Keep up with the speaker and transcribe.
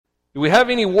Do we have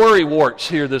any worry warts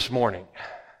here this morning?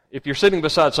 If you're sitting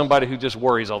beside somebody who just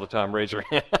worries all the time, raise your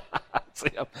hand. See,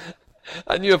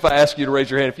 I knew if I asked you to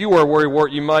raise your hand, if you were a worry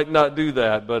wart, you might not do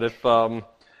that. But if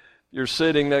you're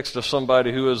sitting next to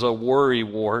somebody who is a worry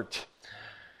wart,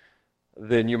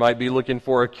 then you might be looking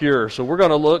for a cure. So we're going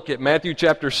to look at Matthew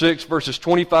chapter 6, verses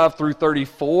 25 through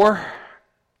 34.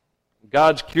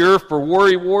 God's cure for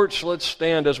worry warts. Let's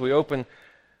stand as we open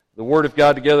the Word of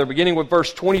God together, beginning with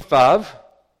verse 25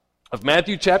 of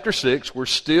Matthew chapter 6. We're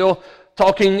still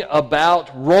talking about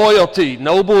royalty,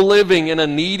 noble living in a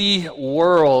needy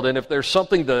world. And if there's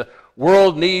something the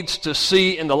world needs to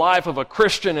see in the life of a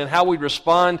Christian and how we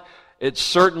respond, it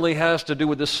certainly has to do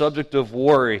with this subject of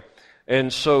worry.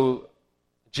 And so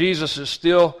Jesus is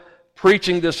still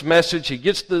preaching this message. He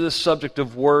gets to this subject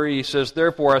of worry. He says,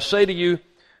 "Therefore I say to you,"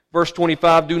 verse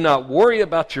 25, "do not worry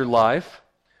about your life,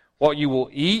 what you will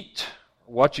eat,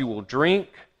 what you will drink,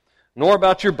 nor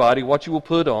about your body, what you will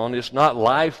put on. Is not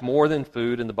life more than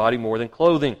food, and the body more than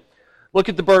clothing? Look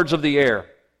at the birds of the air,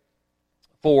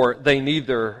 for they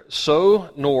neither sow,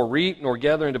 nor reap, nor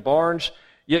gather into barns,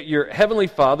 yet your heavenly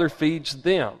Father feeds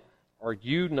them. Are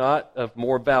you not of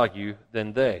more value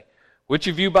than they? Which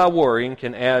of you by worrying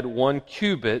can add 1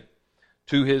 cubit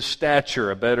to his stature?"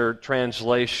 A better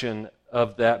translation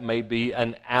of that may be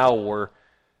an hour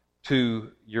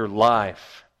to your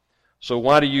life. So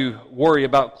why do you worry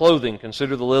about clothing?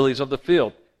 Consider the lilies of the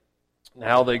field and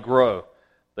how they grow.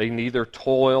 They neither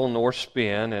toil nor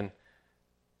spin. And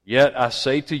yet I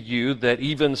say to you that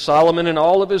even Solomon in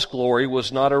all of his glory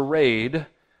was not arrayed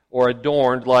or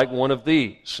adorned like one of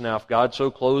these. Now if God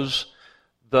so clothes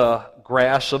the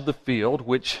grass of the field,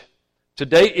 which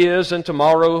today is and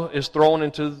tomorrow is thrown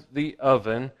into the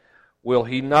oven, will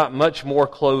he not much more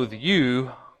clothe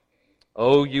you,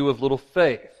 O you of little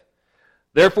faith?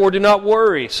 Therefore do not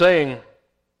worry, saying,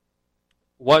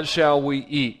 what shall we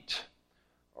eat?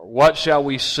 Or what shall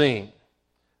we sing?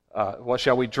 What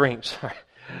shall we drink?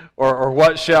 or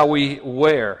what shall we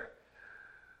wear?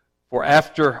 For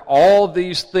after all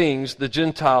these things the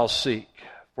Gentiles seek.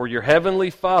 For your heavenly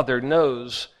Father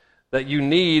knows that you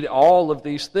need all of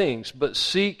these things. But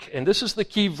seek, and this is the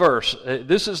key verse,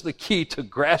 this is the key to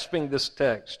grasping this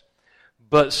text.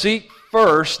 But seek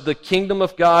first the kingdom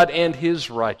of God and His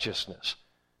righteousness,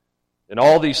 and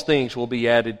all these things will be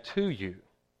added to you.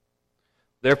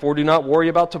 Therefore do not worry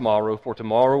about tomorrow, for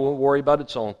tomorrow will worry about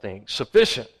its own things.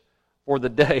 Sufficient for the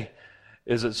day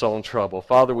is its own trouble.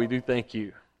 Father, we do thank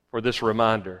you for this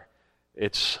reminder.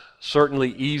 It's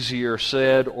certainly easier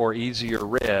said or easier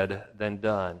read than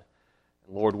done.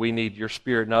 Lord, we need your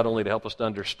Spirit not only to help us to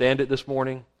understand it this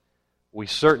morning, we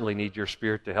certainly need your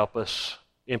Spirit to help us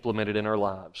implement it in our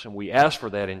lives. And we ask for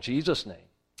that in Jesus' name.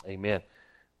 Amen.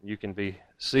 You can be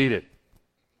seated.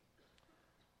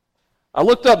 I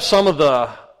looked up some of the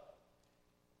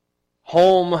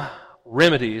home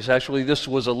remedies. Actually, this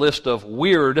was a list of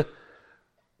weird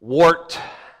wart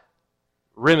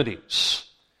remedies.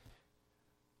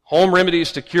 Home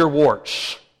remedies to cure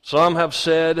warts. Some have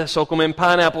said soak them in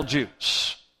pineapple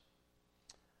juice.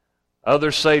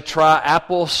 Others say try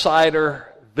apple cider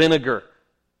vinegar.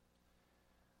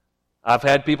 I've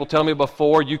had people tell me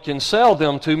before, you can sell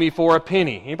them to me for a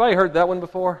penny. Anybody heard that one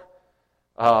before?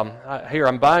 Here,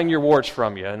 I'm buying your warts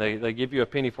from you, and they give you a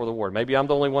penny for the wart. Maybe I'm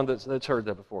the only one that's heard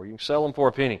that before. You can sell them for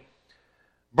a penny.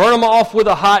 Burn them off with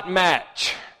a hot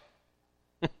match.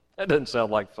 That doesn't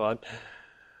sound like fun.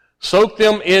 Soak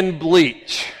them in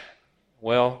bleach.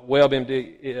 Well,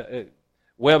 WebMD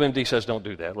says don't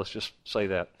do that. Let's just say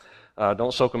that.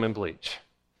 Don't soak them in bleach.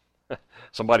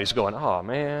 Somebody's going, oh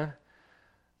man.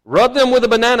 Rub them with a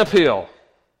banana peel.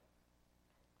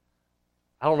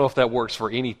 I don't know if that works for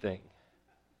anything.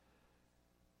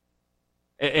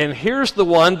 And here's the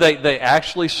one they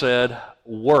actually said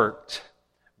worked,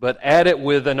 but add it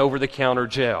with an over-the-counter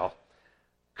gel.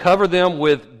 Cover them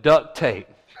with duct tape.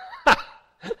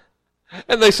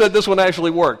 And they said this one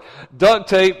actually worked. Duct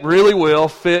tape really will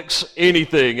fix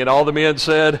anything. And all the men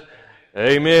said,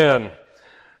 amen.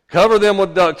 Cover them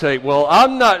with duct tape. Well,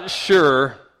 I'm not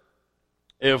sure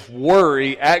if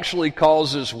worry actually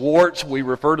causes warts. We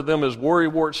refer to them as worry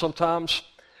warts sometimes.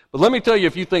 But let me tell you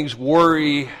a few things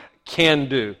worry can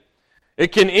do.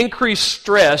 It can increase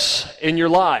stress in your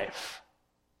life.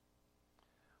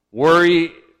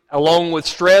 Worry, along with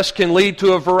stress, can lead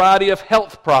to a variety of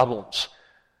health problems.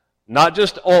 Not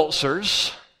just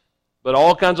ulcers, but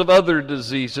all kinds of other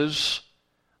diseases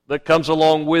that comes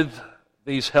along with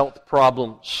these health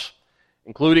problems,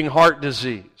 including heart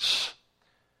disease.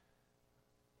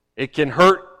 It can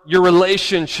hurt your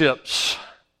relationships.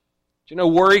 Do you know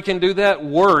worry can do that?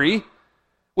 Worry,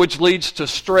 which leads to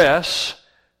stress,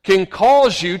 can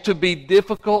cause you to be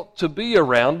difficult to be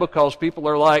around because people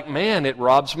are like, man, it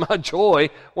robs my joy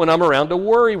when I'm around a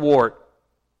worrywart.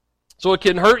 So it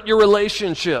can hurt your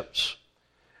relationships.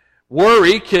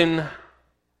 Worry can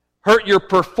hurt your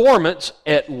performance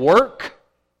at work,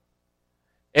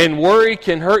 and worry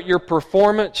can hurt your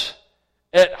performance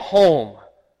at home.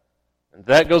 And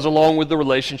that goes along with the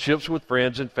relationships with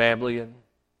friends and family and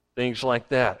things like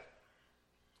that.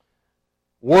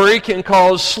 Worry can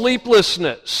cause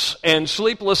sleeplessness, and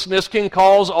sleeplessness can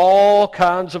cause all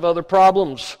kinds of other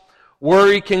problems.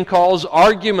 Worry can cause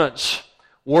arguments.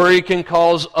 Worry can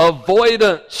cause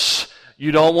avoidance.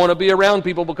 You don't want to be around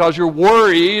people because you're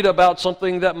worried about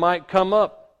something that might come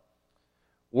up.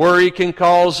 Worry can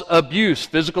cause abuse,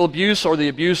 physical abuse or the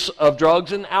abuse of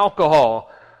drugs and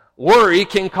alcohol. Worry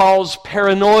can cause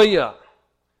paranoia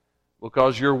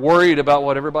because you're worried about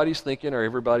what everybody's thinking or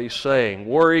everybody's saying.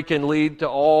 Worry can lead to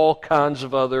all kinds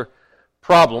of other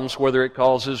problems. Whether it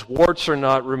causes warts or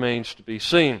not remains to be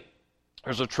seen.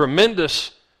 There's a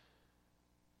tremendous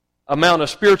amount of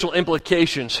spiritual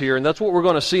implications here, and that's what we're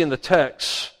going to see in the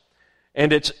text.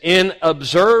 And it's in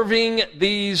observing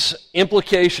these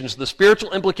implications, the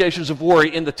spiritual implications of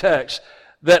worry in the text,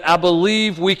 that I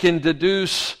believe we can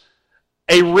deduce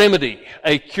a remedy,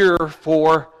 a cure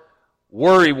for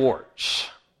worrywarts.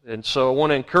 And so I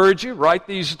want to encourage you, write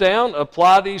these down,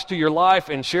 apply these to your life,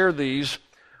 and share these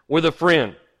with a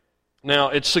friend. Now,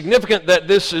 it's significant that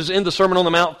this is in the Sermon on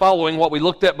the Mount following what we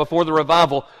looked at before the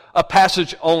revival, a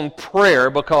passage on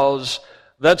prayer, because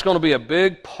that's going to be a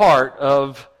big part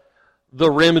of the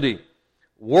remedy.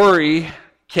 Worry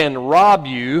can rob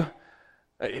you.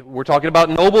 We're talking about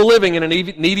noble living in a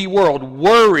needy world.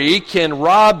 Worry can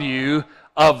rob you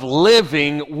of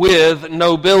living with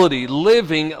nobility,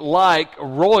 living like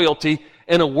royalty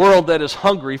in a world that is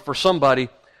hungry for somebody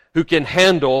who can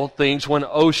handle things when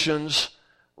oceans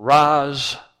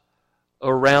rise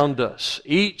around us.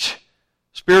 Each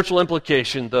spiritual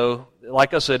implication, though,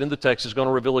 like I said in the text, is going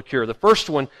to reveal a cure. The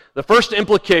first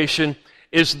implication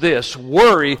is this: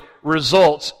 worry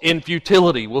results in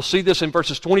futility. We'll see this in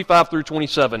verses 25 through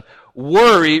 27.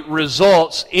 Worry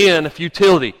results in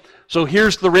futility. So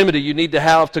here's the remedy you need to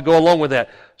have to go along with that.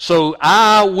 So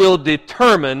I will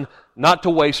determine not to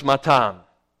waste my time.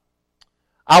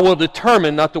 I will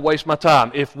determine not to waste my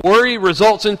time. If worry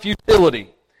results in futility,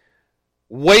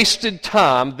 wasted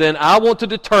time, then I want to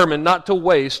determine not to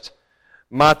waste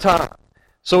my time.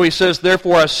 So he says,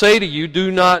 therefore I say to you, do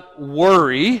not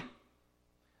worry.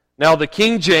 Now the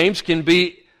King James can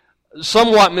be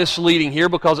somewhat misleading here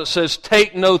because it says,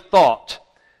 take no thought.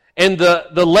 And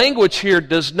the language here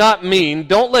does not mean,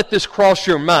 don't let this cross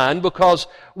your mind, because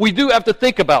we do have to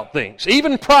think about things.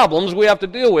 Even problems we have to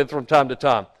deal with from time to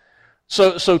time.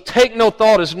 So take no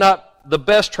thought is not the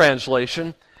best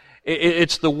translation.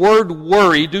 It's the word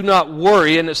worry, do not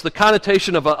worry, and it's the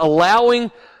connotation of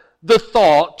allowing the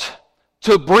thought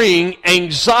to bring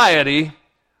anxiety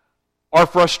or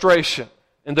frustration.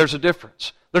 And there's a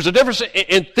difference. There's a difference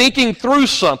in thinking through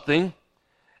something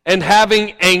and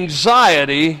having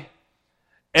anxiety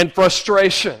and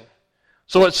frustration.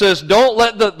 So it says, don't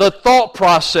let the thought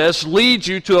process lead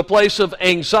you to a place of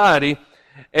anxiety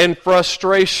and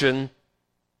frustration.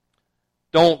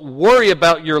 Don't worry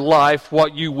about your life,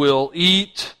 what you will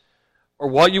eat or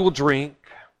what you will drink,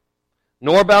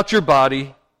 nor about your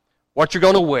body, what you're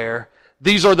going to wear.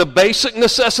 These are the basic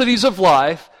necessities of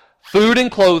life, food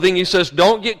and clothing. He says,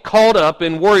 don't get caught up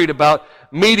and worried about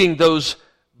meeting those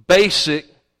basic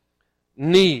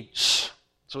needs.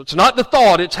 So it's not the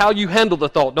thought, it's how you handle the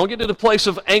thought. Don't get to the place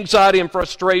of anxiety and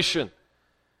frustration.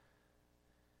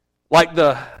 Like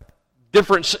the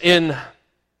difference in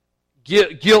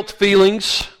guilt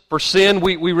feelings for sin,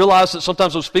 we realize that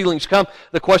sometimes those feelings come.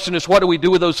 The question is, what do we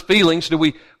do with those feelings? Do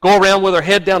we go around with our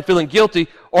head down feeling guilty,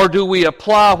 or do we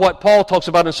apply what Paul talks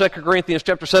about in 2 Corinthians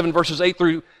chapter 7, verses 8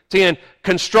 through 10,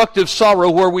 constructive sorrow,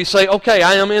 where we say, okay,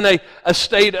 I am in a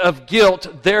state of guilt,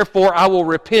 therefore I will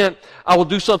repent, I will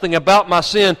do something about my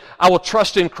sin, I will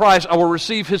trust in Christ, I will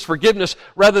receive His forgiveness,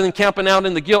 rather than camping out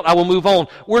in the guilt, I will move on.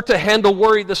 We're to handle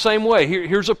worry the same way.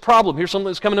 Here's a problem, here's something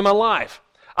that's coming in my life.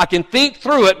 I can think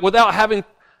through it without having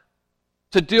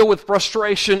to deal with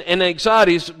frustration and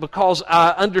anxieties, because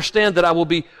I understand that I will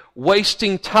be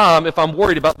wasting time if I'm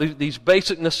worried about these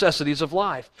basic necessities of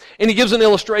life. And he gives an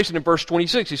illustration in verse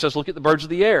 26. He says, look at the birds of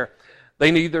the air.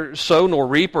 They neither sow nor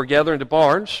reap or gather into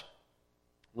barns,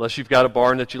 unless you've got a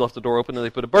barn that you left the door open and they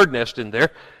put a bird nest in there.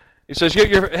 He says, yet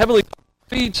your heavenly Father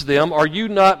feeds them. Are you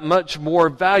not much more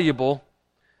valuable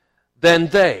than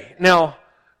they? Now,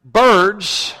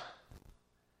 birds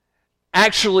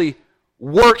actually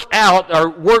work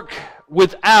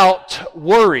without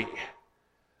worry.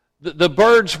 The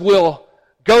birds will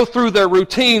go through their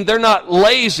routine. They're not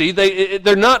lazy.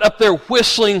 They're not up there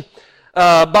whistling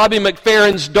Bobby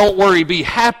McFerrin's "Don't Worry, Be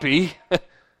Happy."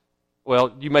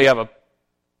 Well, you may have a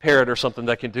parrot or something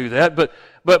that can do that,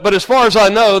 but as far as I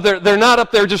know, they're not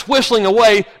up there just whistling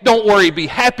away "Don't worry, be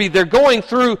happy." They're going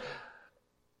through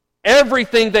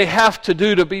everything they have to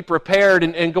do to be prepared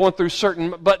and going through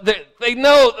certain, but they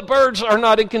know the birds are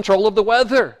not in control of the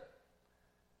weather.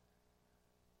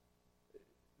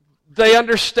 They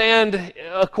understand,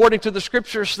 according to the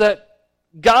Scriptures, that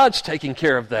God's taking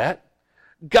care of that.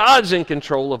 God's in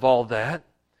control of all that.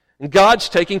 And God's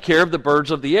taking care of the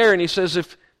birds of the air. And he says,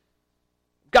 if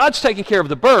God's taking care of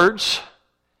the birds,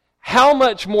 how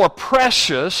much more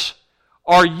precious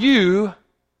are you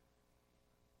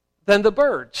than the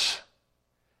birds?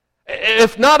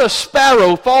 If not a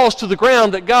sparrow falls to the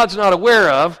ground that God's not aware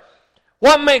of,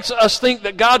 what makes us think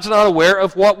that God's not aware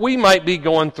of what we might be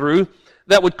going through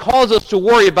that would cause us to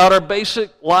worry about our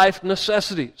basic life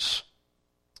necessities?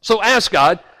 So ask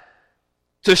God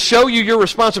to show you your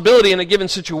responsibility in a given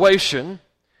situation.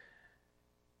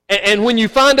 And when you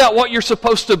find out what you're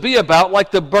supposed to be about,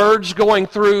 like the birds going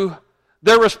through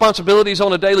their responsibilities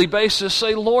on a daily basis,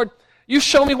 say, Lord, you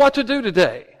show me what to do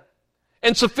today.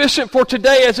 And sufficient for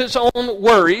today as its own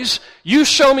worries. You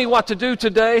show me what to do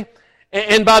today.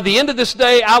 And by the end of this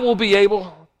day, I will be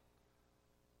able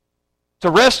to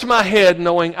rest my head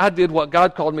knowing I did what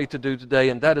God called me to do today,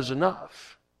 and that is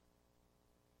enough.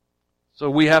 So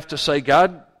we have to say,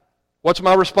 God, what's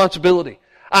my responsibility?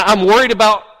 I'm worried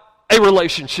about a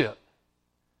relationship.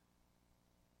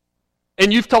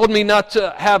 And you've told me not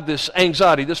to have this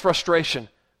anxiety, this frustration.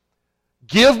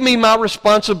 Give me my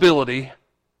responsibility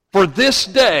for this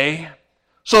day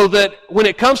so that when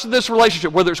it comes to this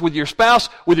relationship, whether it's with your spouse,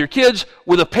 with your kids,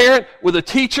 with a parent, with a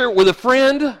teacher, with a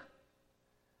friend,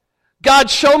 God,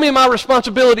 show me my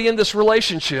responsibility in this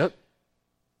relationship.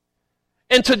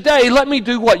 And today, let me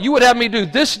do what you would have me do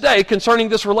this day concerning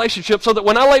this relationship so that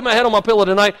when I lay my head on my pillow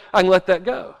tonight, I can let that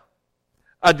go.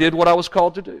 I did what I was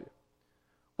called to do.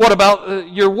 What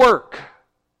about your work?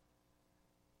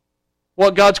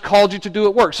 What God's called you to do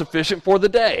at work, sufficient for the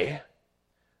day.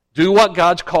 Do what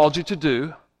God's called you to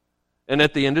do, and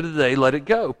at the end of the day, let it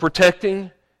go. Protecting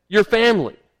your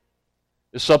family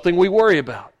is something we worry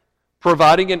about.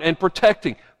 Providing and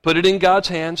protecting. Put it in God's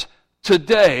hands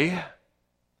today,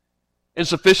 and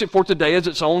sufficient for today as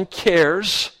its own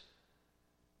cares.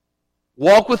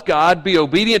 Walk with God, be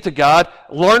obedient to God,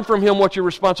 learn from Him what your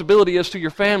responsibility is to your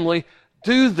family.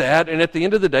 Do that, and at the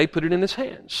end of the day, put it in His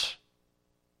hands.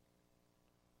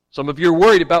 Some of you are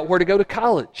worried about where to go to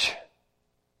college.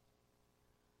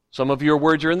 Some of you are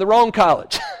worried you're in the wrong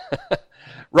college.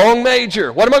 Wrong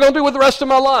major. What am I going to do with the rest of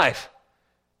my life?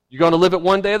 You're going to live it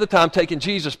one day at a time, taking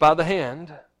Jesus by the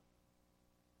hand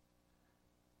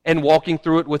and walking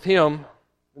through it with Him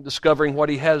and discovering what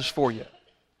He has for you.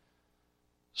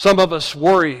 Some of us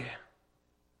worry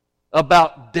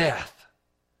about death.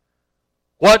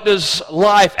 What does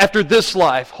life after this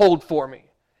life hold for me?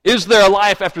 Is there a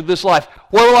life after this life?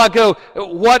 Where will I go?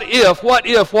 What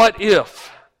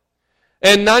if?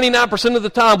 And 99% of the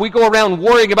time we go around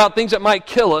worrying about things that might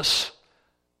kill us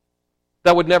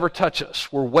that would never touch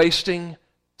us. We're wasting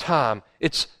time.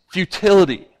 It's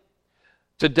futility.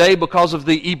 Today, because of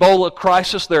the Ebola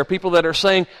crisis, there are people that are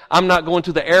saying, I'm not going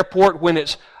to the airport when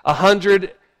it's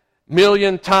 100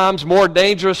 million times more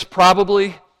dangerous,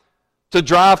 probably, to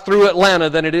drive through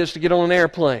Atlanta than it is to get on an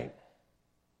airplane.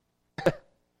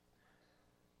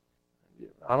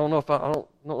 I don't know if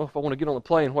I want to get on the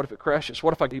plane. What if it crashes?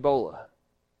 What if I get Ebola?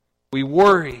 We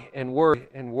worry and worry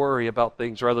and worry about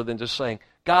things rather than just saying,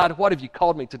 God, what have you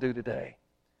called me to do today?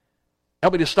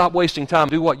 Help me to stop wasting time,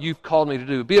 do what you've called me to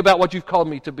do. Be about what you've called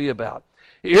me to be about.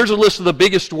 Here's a list of the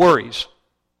biggest worries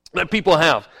that people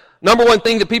have. Number one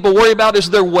thing that people worry about is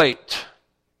their weight.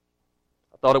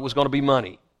 I thought it was going to be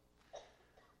money.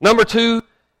 Number two,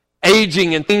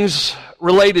 aging and things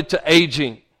related to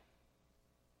aging.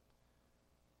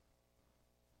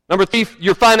 Number three,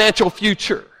 your financial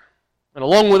future. And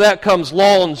along with that comes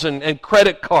loans and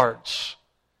credit cards.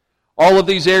 All of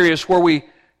these areas where we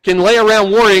can lay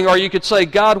around worrying, or you could say,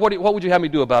 God, what would you have me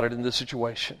do about it in this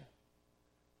situation?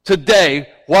 Today,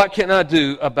 what can I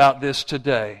do about this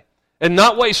today? And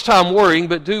not waste time worrying,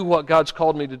 but do what God's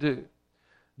called me to do.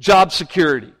 Job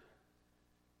security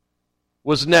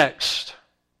was next.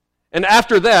 And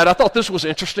after that, I thought this was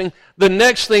interesting. The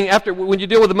next thing, after when you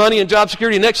deal with the money and job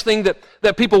security, the next thing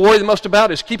that people worry the most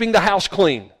about is keeping the house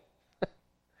clean.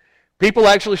 People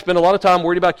actually spend a lot of time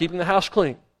worried about keeping the house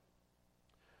clean.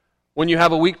 When you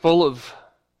have a week full of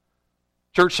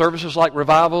church services like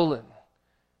revival and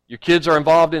your kids are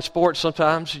involved in sports,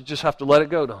 sometimes you just have to let it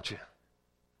go, don't you?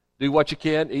 Do what you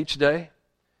can each day.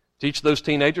 Teach those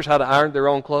teenagers how to iron their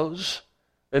own clothes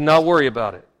and not worry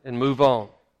about it and move on.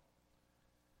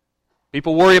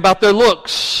 People worry about their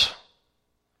looks.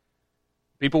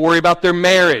 People worry about their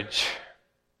marriage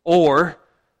or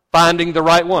finding the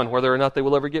right one, whether or not they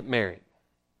will ever get married.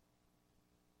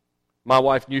 My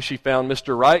wife knew she found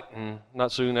Mr. Right, and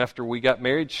not soon after we got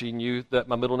married, she knew that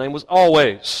my middle name was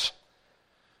always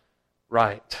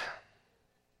right.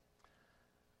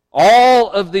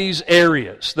 All of these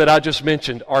areas that I just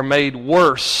mentioned are made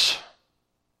worse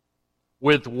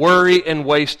with worry and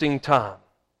wasting time.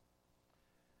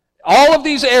 All of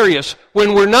these areas,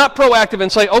 when we're not proactive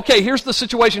and say, okay, here's the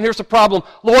situation, here's the problem.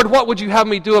 Lord, what would you have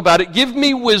me do about it? Give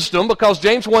me wisdom, because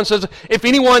James 1 says, if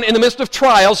anyone in the midst of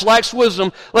trials lacks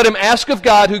wisdom, let him ask of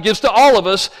God, who gives to all of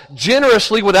us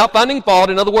generously without finding fault.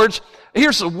 In other words,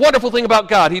 here's the wonderful thing about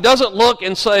God. He doesn't look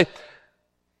and say,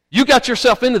 you got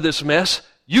yourself into this mess,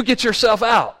 you get yourself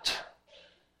out.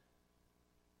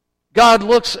 God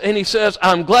looks and He says,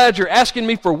 I'm glad you're asking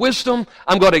me for wisdom.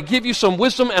 I'm going to give you some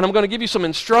wisdom and I'm going to give you some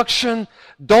instruction.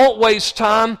 Don't waste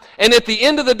time. And at the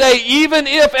end of the day, even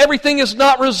if everything is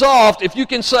not resolved, if you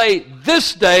can say,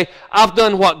 this day I've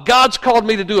done what God's called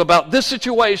me to do about this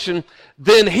situation,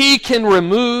 then He can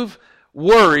remove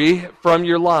worry from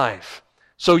your life.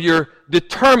 So you're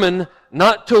determined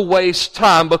not to waste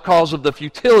time because of the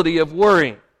futility of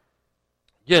worrying.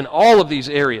 Again, all of these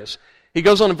areas. He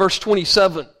goes on in verse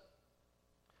 27.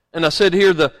 And I said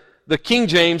here the King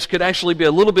James could actually be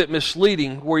a little bit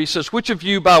misleading, where he says, which of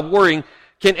you by worrying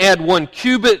can add 1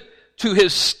 cubit to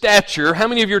his stature? How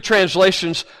many of your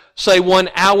translations say 1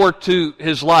 hour to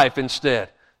his life instead?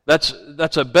 That's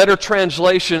a better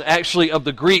translation actually of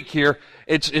the Greek here.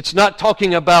 It's not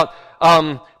talking about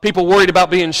people worried about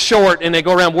being short and they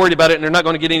go around worried about it and they're not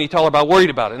going to get any taller by worried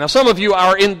about it. Now some of you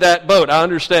are in that boat. I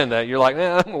understand that. You're like,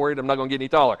 I'm worried I'm not going to get any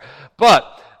taller.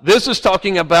 But this is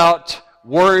talking about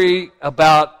worry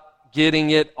about getting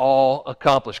it all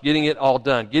accomplished, getting it all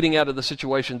done, getting out of the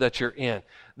situation that you're in.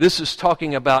 This is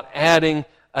talking about adding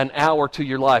an hour to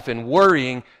your life, and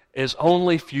worrying is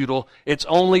only futile. It's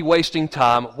only wasting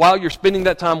time. While you're spending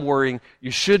that time worrying,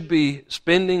 you should be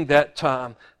spending that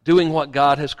time doing what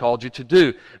God has called you to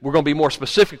do. We're going to be more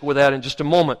specific with that in just a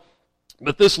moment.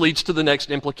 But this leads to the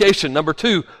next implication. Number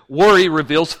 2, worry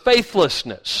reveals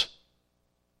faithlessness.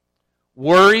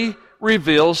 Worry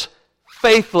reveals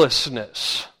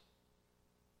faithlessness.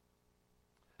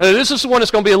 Now, this is the one that's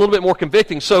going to be a little bit more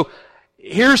convicting. So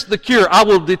here's the cure. I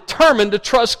will determine to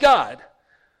trust God.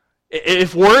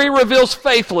 If worry reveals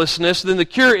faithlessness, then the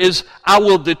cure is I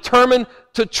will determine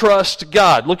to trust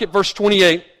God. Look at verse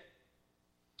 28.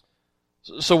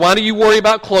 So why do you worry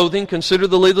about clothing? Consider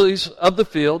the lilies of the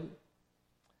field,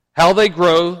 how they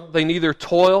grow. They neither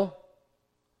toil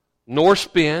nor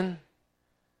spin.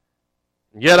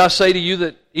 Yet I say to you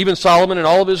that even Solomon in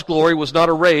all of his glory was not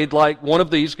arrayed like one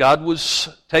of these. God was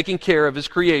taking care of His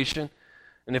creation.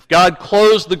 And if God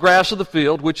clothes the grass of the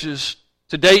field, which is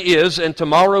today is and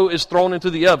tomorrow is thrown into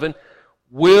the oven,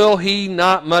 will He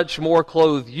not much more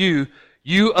clothe you,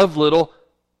 you of little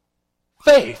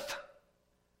faith?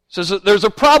 So there's a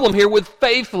problem here with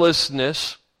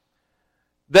faithlessness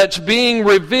that's being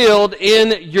revealed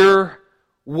in your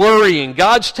worrying.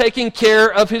 God's taking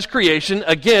care of His creation.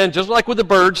 Again, just like with the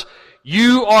birds,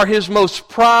 you are His most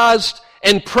prized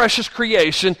and precious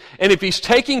creation. And if He's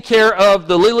taking care of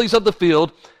the lilies of the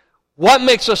field, what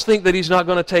makes us think that He's not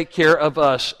going to take care of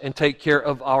us and take care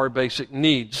of our basic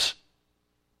needs?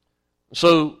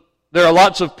 So there are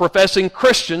lots of professing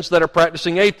Christians that are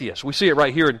practicing atheists. We see it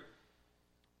right here in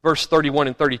verse 31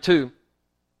 and 32.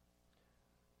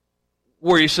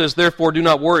 Where he says, therefore do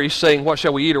not worry, saying, what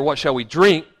shall we eat, or what shall we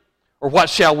drink, or what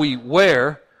shall we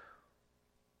wear?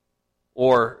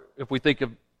 Or if we think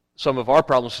of some of our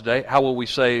problems today, how will we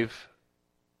save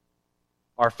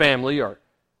our family, or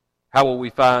how will we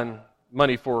find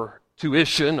money for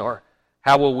tuition, or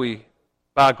how will we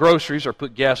buy groceries or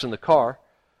put gas in the car?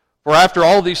 For after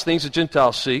all these things the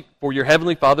Gentiles seek, for your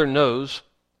heavenly Father knows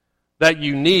that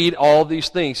you need all these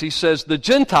things. He says the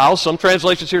Gentiles, some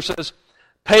translations here says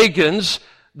pagans,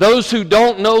 those who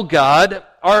don't know God,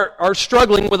 are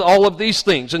struggling with all of these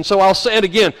things. And so I'll say it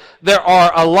again. There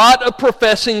are a lot of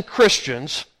professing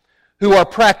Christians who are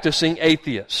practicing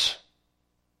atheists.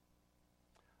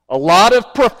 A lot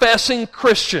of professing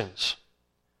Christians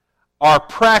are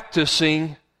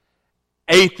practicing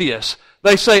atheists.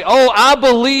 They say, oh, I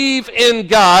believe in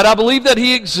God. I believe that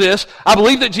He exists. I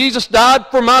believe that Jesus died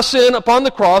for my sin upon the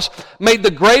cross, made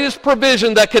the greatest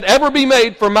provision that could ever be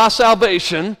made for my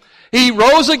salvation. He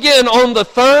rose again on the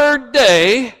third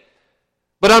day,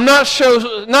 but I'm not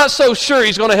so sure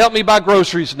He's going to help me buy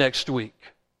groceries next week.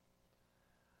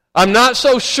 I'm not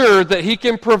so sure that He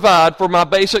can provide for my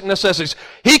basic necessities.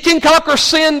 He can conquer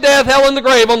sin, death, hell, and the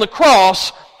grave on the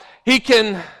cross. He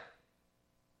can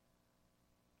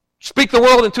speak the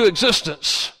world into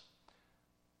existence.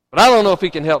 But I don't know if He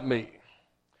can help me.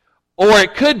 Or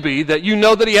it could be that you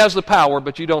know that He has the power,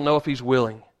 but you don't know if He's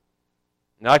willing.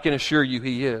 Now I can assure you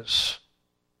He is.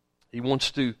 He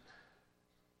wants to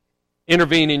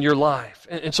intervene in your life.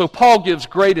 And so Paul gives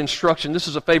great instruction. This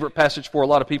is a favorite passage for a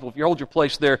lot of people. If you hold your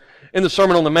place there in the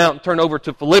Sermon on the Mount, turn over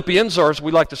to Philippians, or as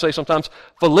we like to say sometimes,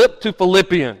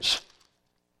 Philippians.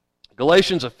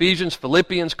 Galatians, Ephesians,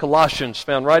 Philippians, Colossians,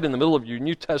 found right in the middle of your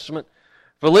New Testament.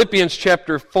 Philippians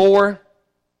chapter 4,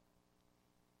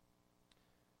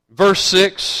 verse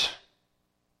 6.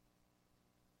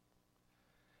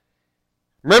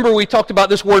 Remember we talked about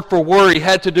this word for worry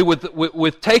had to do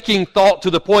with taking thought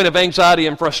to the point of anxiety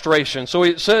and frustration. So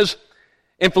it says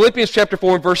in Philippians chapter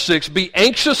 4 and verse 6, be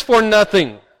anxious for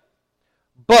nothing,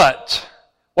 but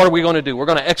what are we going to do? We're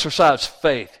going to exercise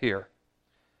faith here.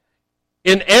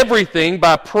 In everything,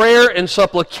 by prayer and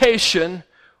supplication,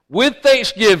 with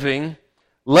thanksgiving,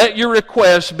 let your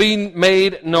requests be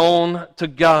made known to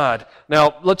God.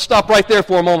 Now, let's stop right there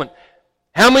for a moment.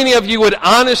 How many of you would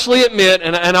honestly admit,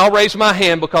 and I'll raise my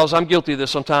hand because I'm guilty of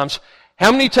this sometimes, how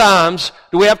many times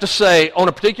do we have to say on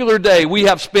a particular day we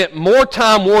have spent more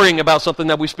time worrying about something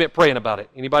than we spent praying about it?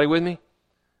 Anybody with me?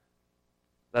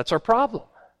 That's our problem.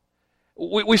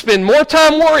 We spend more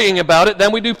time worrying about it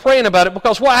than we do praying about it,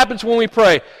 because what happens when we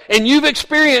pray? And you've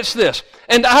experienced this,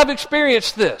 and I've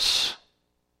experienced this.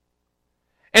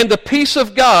 And the peace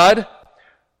of God,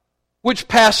 which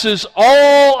passes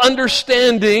all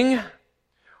understanding,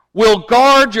 will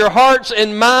guard your hearts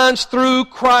and minds through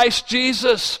Christ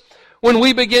Jesus. When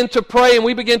we begin to pray and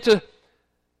we begin to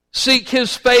seek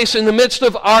His face in the midst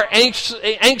of our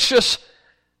anxious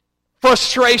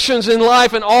frustrations in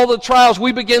life and all the trials,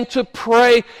 we begin to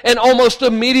pray, and almost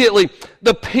immediately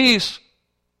the peace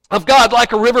of God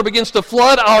like a river begins to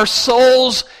flood our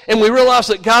souls, and we realize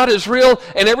that God is real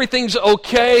and everything's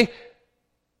okay.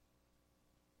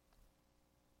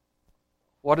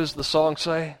 What does the song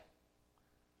say?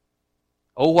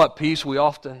 Oh, what peace we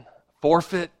often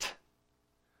forfeit.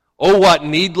 Oh, what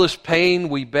needless pain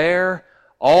we bear,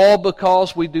 all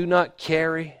because we do not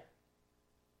carry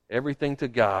everything to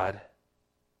God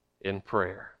in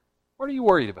prayer. What are you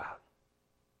worried about?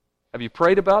 Have you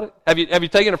prayed about it? Have you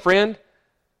taken a friend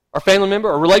or family member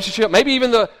or relationship, maybe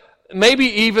even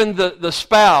the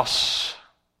spouse,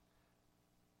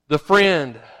 the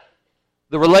friend,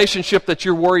 the relationship that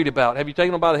you're worried about? Have you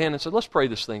taken them by the hand and said, let's pray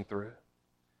this thing through?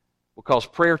 Because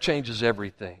prayer changes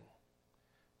everything.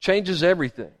 Changes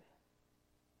everything.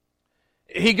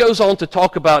 He goes on to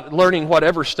talk about learning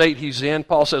whatever state he's in.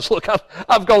 Paul says, look,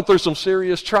 I've gone through some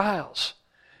serious trials.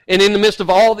 And in the midst of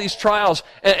all these trials,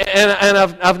 and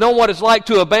I've known what it's like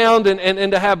to abound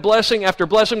and to have blessing after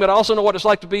blessing, but I also know what it's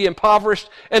like to be impoverished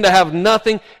and to have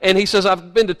nothing. And he says,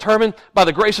 I've been determined by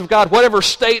the grace of God, whatever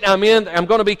state I'm in, I'm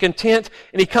going to be content.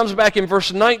 And he comes back in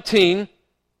verse 19,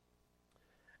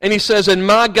 and he says, and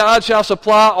my God shall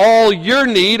supply all your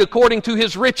need according to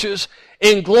His riches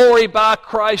in glory by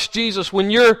Christ Jesus.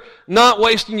 When you're not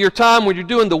wasting your time, when you're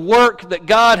doing the work that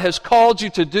God has called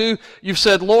you to do, you've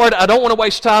said, Lord, I don't want to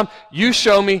waste time. You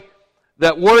show me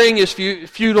that worrying is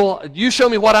futile. You show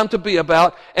me what I'm to be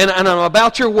about, and I'm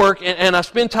about your work, and I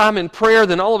spend time in prayer.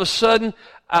 Then all of a sudden,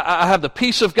 I have the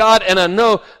peace of God, and I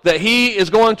know that He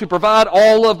is going to provide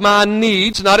all of my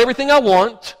needs, not everything I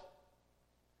want.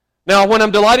 Now, when I'm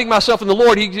delighting myself in the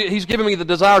Lord, He's giving me the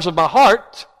desires of my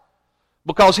heart,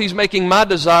 because He's making my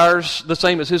desires the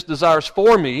same as His desires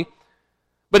for me.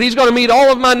 But He's going to meet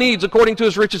all of my needs according to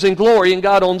His riches in glory, and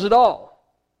God owns it all.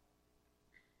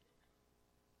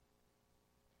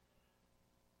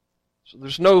 So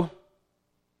there's no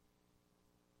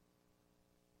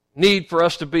need for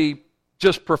us to be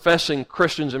just professing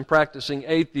Christians and practicing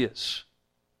atheists.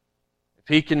 If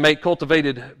He can make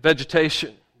cultivated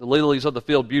vegetation, the lilies of the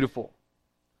field, beautiful.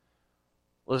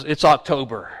 Well, it's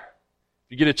October.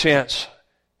 If you get a chance,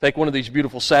 take one of these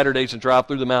beautiful Saturdays and drive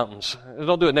through the mountains.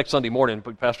 Don't do it next Sunday morning,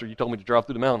 but Pastor, you told me to drive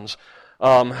through the mountains.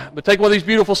 But take one of these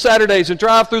beautiful Saturdays and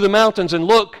drive through the mountains and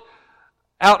look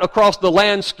out across the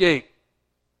landscape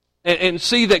and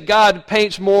see that God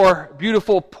paints more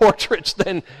beautiful portraits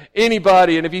than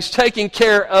anybody. And if He's taking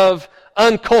care of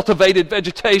uncultivated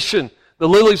vegetation, the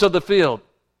lilies of the field,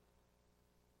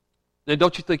 then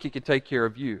don't you think He can take care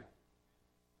of you?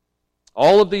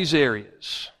 All of these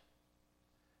areas,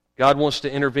 God wants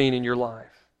to intervene in your life.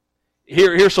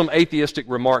 Here's some atheistic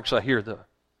remarks I hear, though.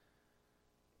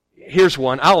 Here's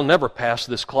one: I'll never pass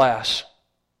this class.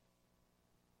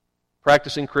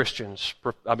 Professing Christians,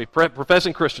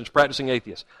 practicing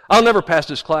atheists. I'll never pass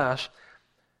this class.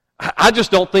 I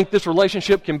just don't think this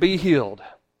relationship can be healed.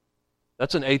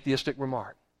 That's an atheistic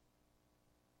remark.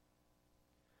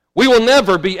 We will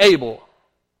never be able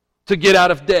to get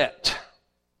out of debt.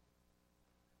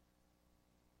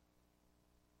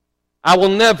 I will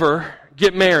never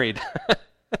get married.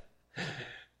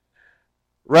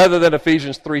 Rather than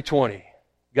Ephesians 3:20.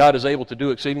 God is able to do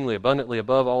exceedingly abundantly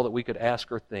above all that we could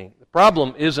ask or think. The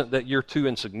problem isn't that you're too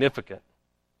insignificant.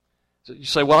 So you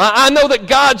say, well, I know that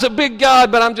God's a big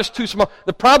God, but I'm just too small.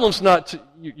 The problem's not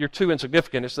you're too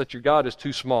insignificant. It's that your God is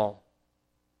too small.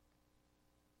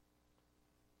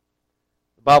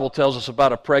 The Bible tells us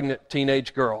about a pregnant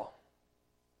teenage girl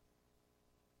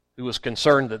who was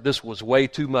concerned that this was way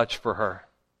too much for her.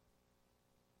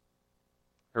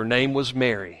 Her name was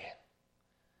Mary.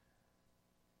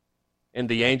 And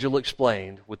the angel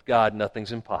explained, with God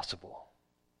nothing's impossible.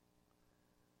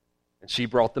 And she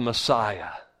brought the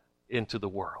Messiah into the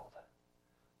world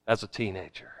as a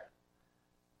teenager.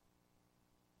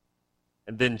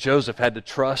 And then Joseph had to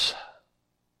trust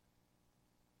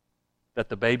that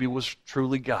the baby was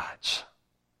truly God's.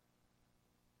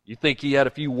 You think he had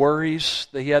a few worries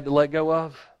that he had to let go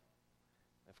of?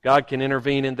 If God can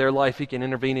intervene in their life, He can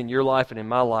intervene in your life and in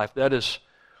my life. That is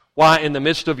why in the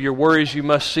midst of your worries you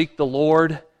must seek the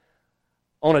Lord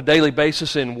on a daily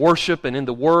basis in worship and in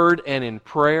the Word and in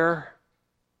prayer.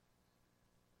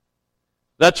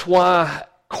 That's why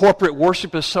corporate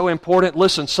worship is so important.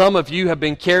 Listen, some of you have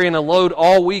been carrying a load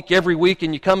all week, every week,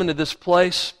 and you come into this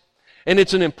place, and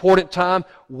it's an important time.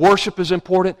 Worship is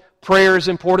important. Prayer is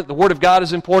important. The Word of God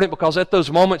is important, because at those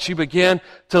moments you begin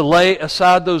to lay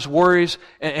aside those worries,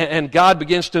 and God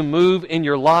begins to move in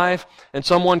your life. And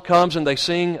someone comes and they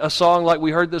sing a song like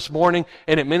we heard this morning,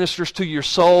 and it ministers to your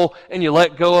soul, and you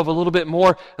let go of a little bit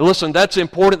more. And listen, that's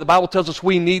important. The Bible tells us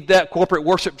we need that. Corporate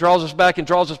worship draws us back and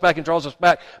draws us back and draws us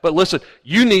back. But listen,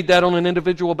 you need that on an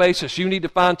individual basis. You need to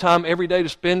find time every day to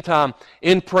spend time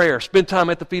in prayer, spend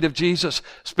time at the feet of Jesus,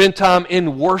 spend time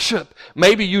in worship.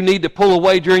 Maybe you need to pull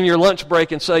away during your lunch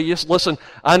break and say, yes, listen,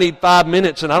 I need 5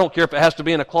 minutes, and I don't care if it has to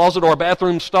be in a closet or a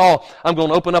bathroom stall. I'm going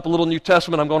to open up a little New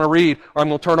Testament, I'm going to read, or I'm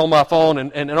going to turn on my phone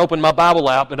and open my Bible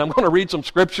app, and I'm going to read some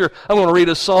Scripture, I'm going to read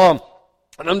a psalm,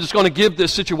 and I'm just going to give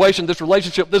this situation, this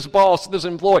relationship, this boss, this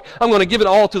employee, I'm going to give it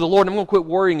all to the Lord, and I'm going to quit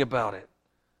worrying about it.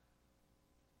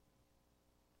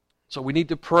 So we need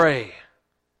to pray.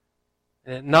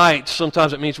 And at night,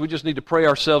 sometimes it means we just need to pray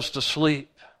ourselves to sleep.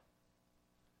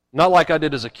 Not like I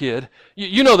did as a kid.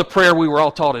 You know the prayer we were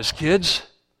all taught as kids.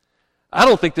 I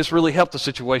don't think this really helped the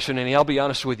situation any. I'll be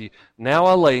honest with you. Now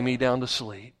I lay me down to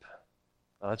sleep.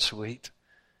 Oh, that's sweet.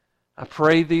 I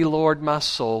pray Thee, Lord, my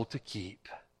soul to keep.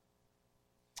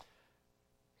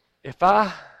 If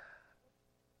I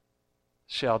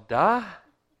shall die.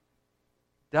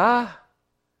 And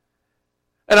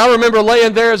I remember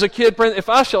laying there as a kid praying, if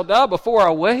I shall die before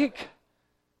I wake.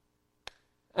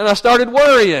 And I started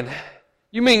worrying.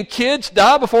 You mean kids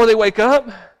die before they wake up?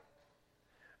 And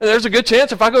there's a good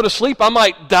chance if I go to sleep, I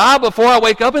might die before I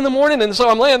wake up in the morning. And so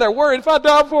I'm laying there worried, if I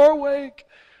die before I wake.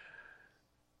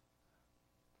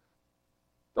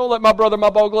 Don't let my brother my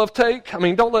ball glove take.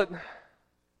 Don't let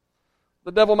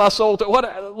the devil my soul take.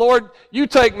 Lord, You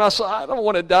take my soul. I don't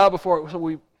want to die before. So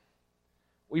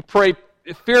we pray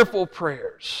fearful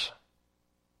prayers.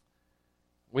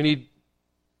 We need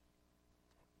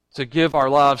to give our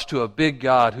lives to a big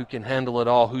God who can handle it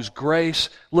all, whose grace,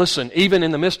 listen, even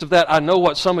in the midst of that, I know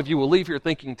what some of you will leave here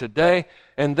thinking today,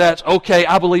 and that's, okay,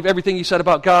 I believe everything He said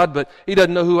about God, but He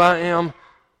doesn't know who I am,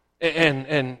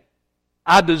 and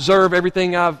I deserve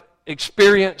everything I've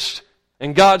experienced,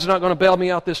 and God's not going to bail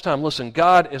me out this time. Listen,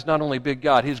 God is not only a big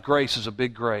God, His grace is a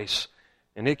big grace,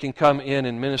 and it can come in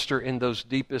and minister in those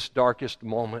deepest, darkest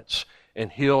moments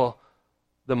and heal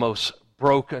the most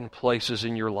broken places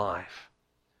in your life.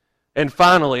 And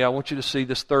finally, I want you to see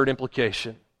this third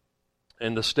implication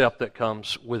and the step that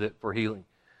comes with it for healing.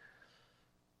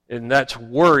 And that's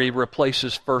worry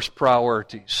replaces first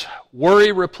priorities.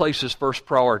 Worry replaces first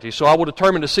priorities. So I will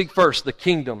determine to seek first the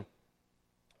kingdom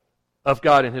of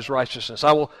God and His righteousness.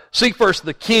 I will seek first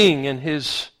the King and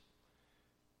His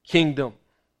kingdom.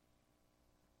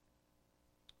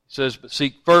 It says, but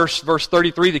seek first, verse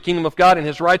 33, the kingdom of God and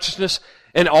His righteousness,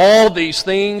 and all these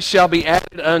things shall be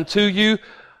added unto you.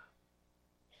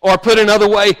 Or put another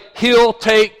way, He'll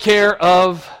take care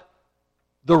of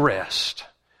the rest.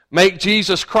 Make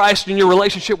Jesus Christ in your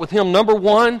relationship with Him number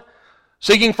one,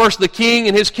 seeking first the King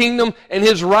and His kingdom and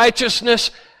His righteousness.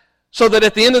 so that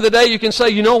at the end of the day you can say,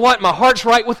 you know what, my heart's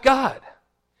right with God.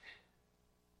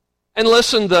 And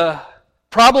listen, the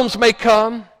problems may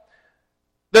come.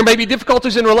 There may be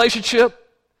difficulties in relationship.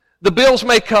 The bills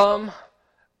may come.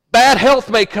 Bad health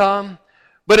may come.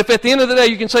 But if at the end of the day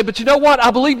you can say, but you know what,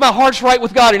 I believe my heart's right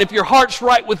with God. And if your heart's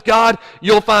right with God,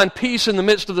 you'll find peace in the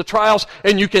midst of the trials,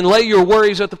 and you can lay your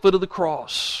worries at the foot of the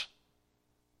cross.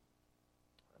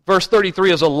 Verse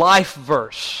 33 is a life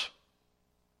verse.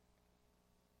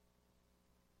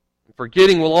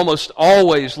 Forgetting will almost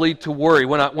always lead to worry.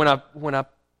 When I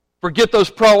forget those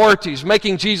priorities,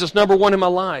 making Jesus number one in my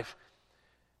life,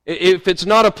 if it's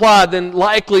not applied, then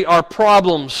likely our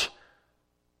problems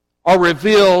are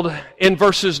revealed in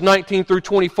verses 19 through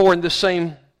 24 in this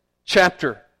same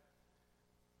chapter.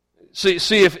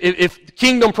 See, if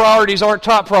kingdom priorities aren't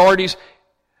top priorities,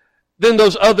 then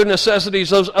those other necessities,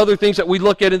 those other things that we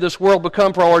look at in this world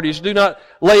become priorities. Do not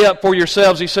lay up for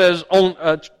yourselves, he says,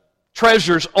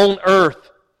 treasures on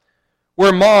earth,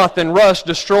 where moth and rust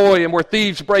destroy and where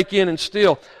thieves break in and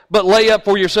steal. But lay up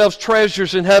for yourselves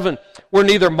treasures in heaven, where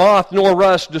neither moth nor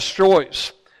rust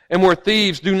destroys, and where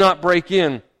thieves do not break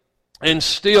in and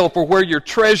steal. For where your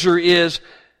treasure is,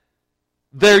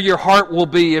 there your heart will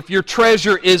be. If your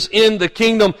treasure is in the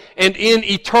kingdom and in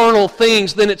eternal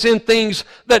things, then it's in things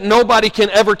that nobody can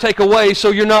ever take away, so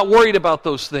you're not worried about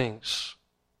those things.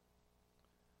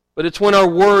 But it's when our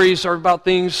worries are about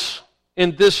things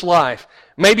in this life.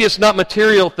 Maybe it's not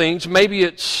material things. Maybe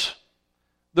it's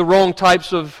the wrong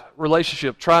types of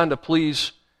relationship, trying to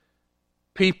please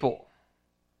people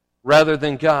rather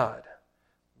than God.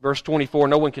 Verse 24,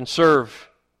 no one can serve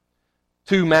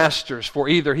two masters, for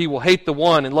either he will hate the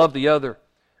one and love the other,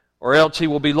 or else he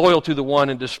will be loyal to the one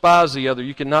and despise the other.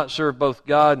 You cannot serve both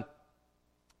God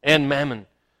and mammon.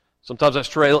 Sometimes that's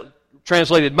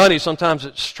translated money, sometimes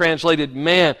it's translated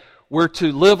man. We're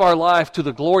to live our life to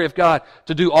the glory of God,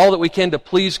 to do all that we can to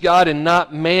please God and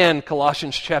not man,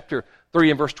 Colossians chapter 3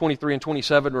 and verse 23 and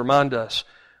 27 remind us.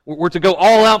 We're to go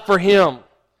all out for Him.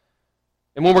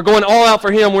 And when we're going all out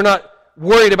for Him, we're not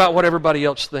worried about what everybody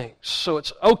else thinks. So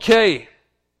it's okay.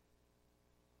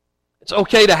 It's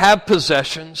okay to have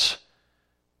possessions.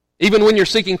 Even when you're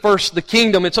seeking first the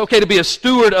kingdom, it's okay to be a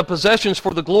steward of possessions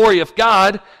for the glory of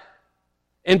God,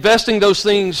 investing those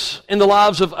things in the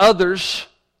lives of others.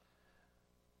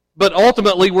 But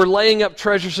ultimately, we're laying up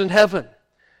treasures in heaven.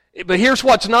 But here's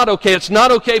what's not okay. It's not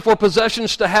okay for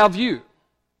possessions to have you.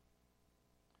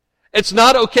 It's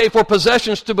not okay for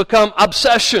possessions to become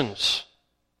obsessions,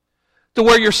 to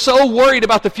where you're so worried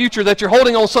about the future that you're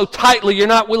holding on so tightly you're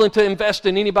not willing to invest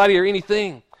in anybody or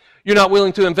anything. You're not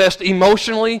willing to invest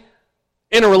emotionally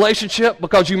in a relationship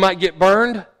because you might get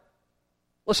burned.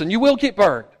 Listen, you will get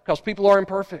burned because people are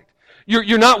imperfect.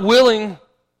 You're not willing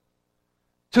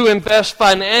to invest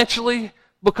financially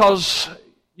because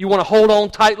you want to hold on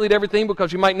tightly to everything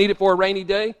because you might need it for a rainy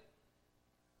day.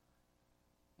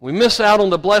 We miss out on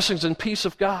the blessings and peace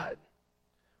of God.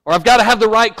 Or I've got to have the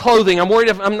right clothing. I'm worried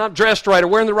if I'm not dressed right or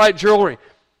wearing the right jewelry.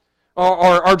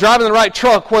 Or driving the right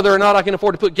truck, whether or not I can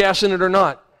afford to put gas in it or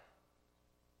not.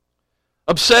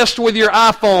 Obsessed with your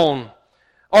iPhone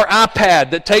or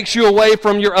iPad that takes you away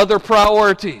from your other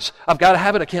priorities. I've got to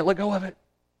have it. I can't let go of it.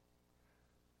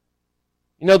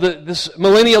 You know, this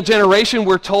millennial generation,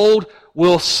 we're told,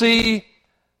 will see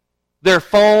their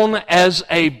phone as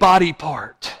a body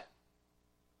part.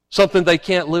 Something they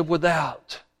can't live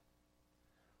without.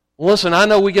 Listen, I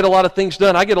know we get a lot of things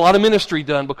done. I get a lot of ministry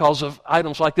done because of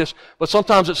items like this. But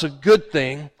sometimes it's a good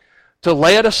thing to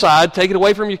lay it aside, take it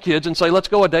away from your kids, and say, let's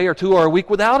go a day or two or a week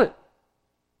without it.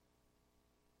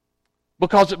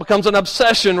 Because it becomes an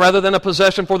obsession rather than a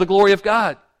possession for the glory of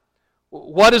God.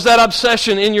 What is that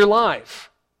obsession in your life?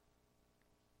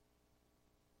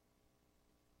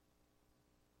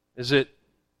 Is it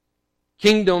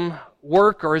kingdom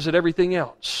work or is it everything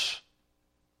else?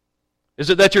 Is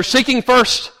it that you're seeking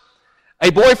first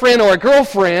a boyfriend or a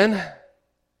girlfriend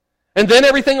and then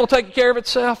everything will take care of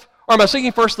itself? Or am I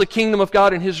seeking first the kingdom of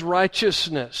God and His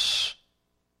righteousness?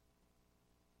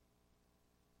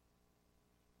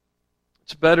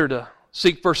 It's better to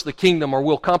seek first the kingdom, or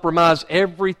we'll compromise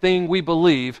everything we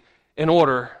believe in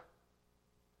order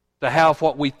to have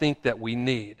what we think that we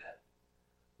need.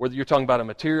 Whether you're talking about a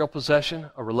material possession,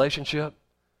 a relationship,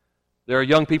 there are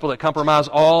young people that compromise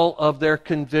all of their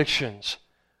convictions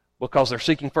because they're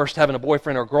seeking first having a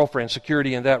boyfriend or a girlfriend,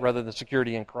 security in that rather than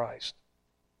security in Christ.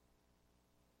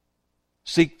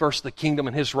 Seek first the kingdom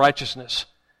and His righteousness.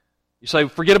 You say,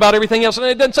 forget about everything else. And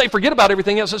it doesn't say forget about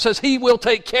everything else. It says He will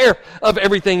take care of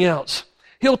everything else.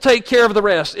 He'll take care of the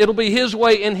rest. It'll be His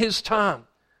way in His time.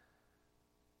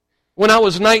 When I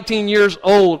was 19 years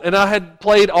old, and I had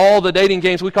played all the dating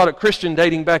games, we called it Christian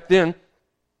dating back then,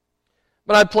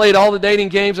 but I played all the dating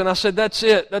games, and I said, that's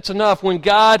it, that's enough. When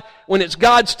it's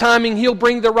God's timing, He'll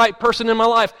bring the right person in my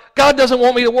life. God doesn't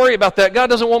want me to worry about that. God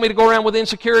doesn't want me to go around with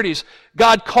insecurities.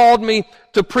 God called me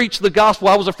to preach the gospel.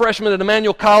 I was a freshman at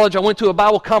Emmanuel College. I went to a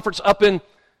Bible conference up in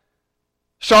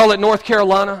Charlotte, North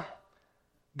Carolina.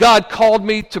 God called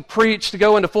me to preach, to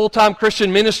go into full-time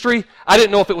Christian ministry. I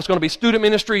didn't know if it was going to be student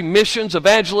ministry, missions,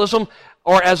 evangelism,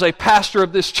 or as a pastor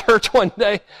of this church one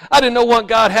day. I didn't know what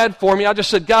God had for me. I just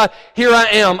said, God, here I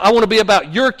am. I want to be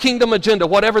about your kingdom agenda,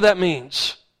 whatever that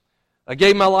means. I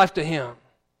gave my life to Him.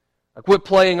 I quit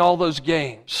playing all those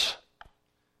games,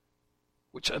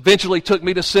 which eventually took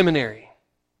me to seminary.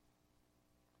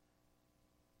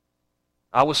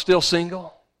 I was still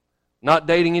single, not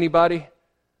dating anybody.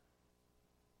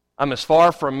 I'm as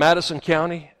far from Madison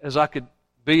County as I could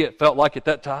be, it felt like at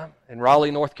that time, in Raleigh,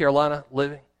 North Carolina,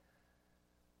 living.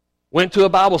 Went to a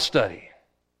Bible study.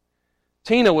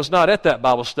 Tina was not at that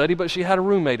Bible study, but she had a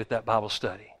roommate at that Bible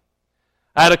study.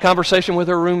 I had a conversation with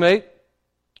her roommate.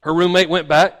 Her roommate went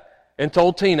back and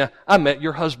told Tina, I met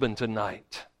your husband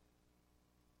tonight.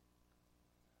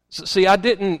 See, I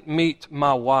didn't meet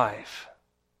my wife.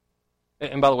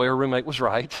 And by the way, her roommate was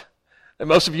right. And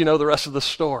most of you know the rest of the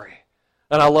story.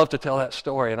 And I love to tell that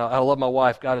story. And I love my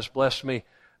wife. God has blessed me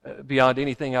beyond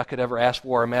anything I could ever ask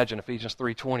for or imagine. Ephesians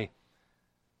 3:20.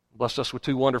 Blessed us with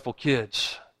 2 wonderful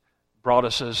kids. Brought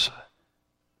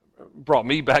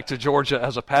me back to Georgia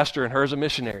as a pastor and her as a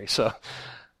missionary. So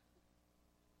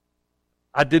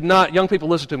I did not, young people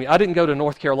listen to me, I didn't go to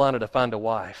North Carolina to find a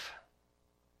wife.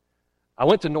 I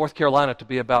went to North Carolina to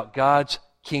be about God's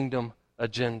kingdom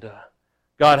agenda.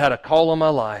 God had a call on my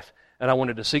life, and I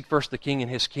wanted to seek first the King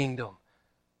and His kingdom.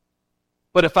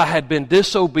 But if I had been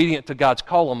disobedient to God's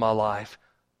call on my life,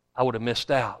 I would have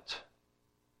missed out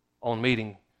on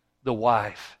meeting the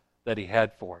wife that He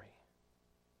had for me.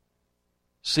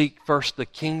 Seek first the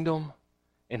kingdom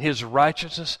and His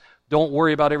righteousness. Don't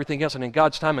worry about everything else. And in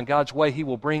God's time and God's way, He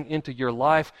will bring into your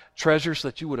life treasures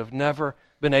that you would have never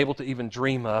been able to even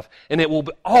dream of. And it will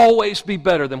always be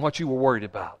better than what you were worried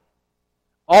about.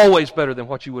 Always better than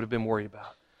what you would have been worried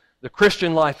about. The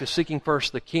Christian life is seeking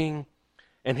first the King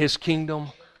and His kingdom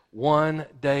one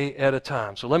day at a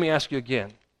time. So let me ask you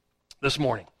again this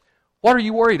morning, what are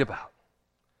you worried about?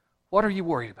 What are you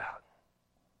worried about?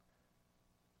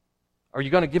 Are you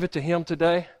going to give it to Him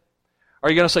today? Are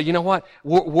you going to say, you know what?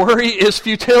 Worry is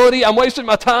futility. I'm wasting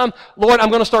my time. Lord, I'm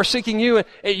going to start seeking You.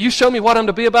 And You show me what I'm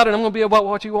to be about, and I'm going to be about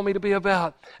what You want me to be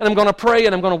about. And I'm going to pray,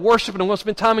 and I'm going to worship, and I'm going to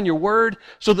spend time in Your Word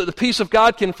so that the peace of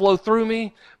God can flow through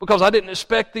me, because I didn't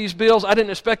expect these bills. I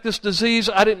didn't expect this disease.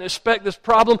 I didn't expect this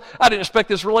problem. I didn't expect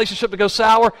this relationship to go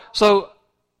sour. So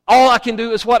all I can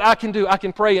do is what I can do. I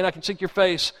can pray, and I can seek Your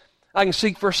face. I can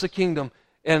seek first the kingdom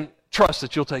and trust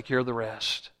that You'll take care of the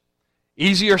rest.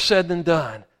 Easier said than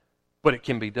done. But it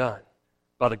can be done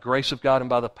by the grace of God and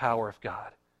by the power of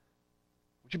God.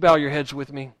 Would you bow your heads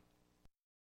with me?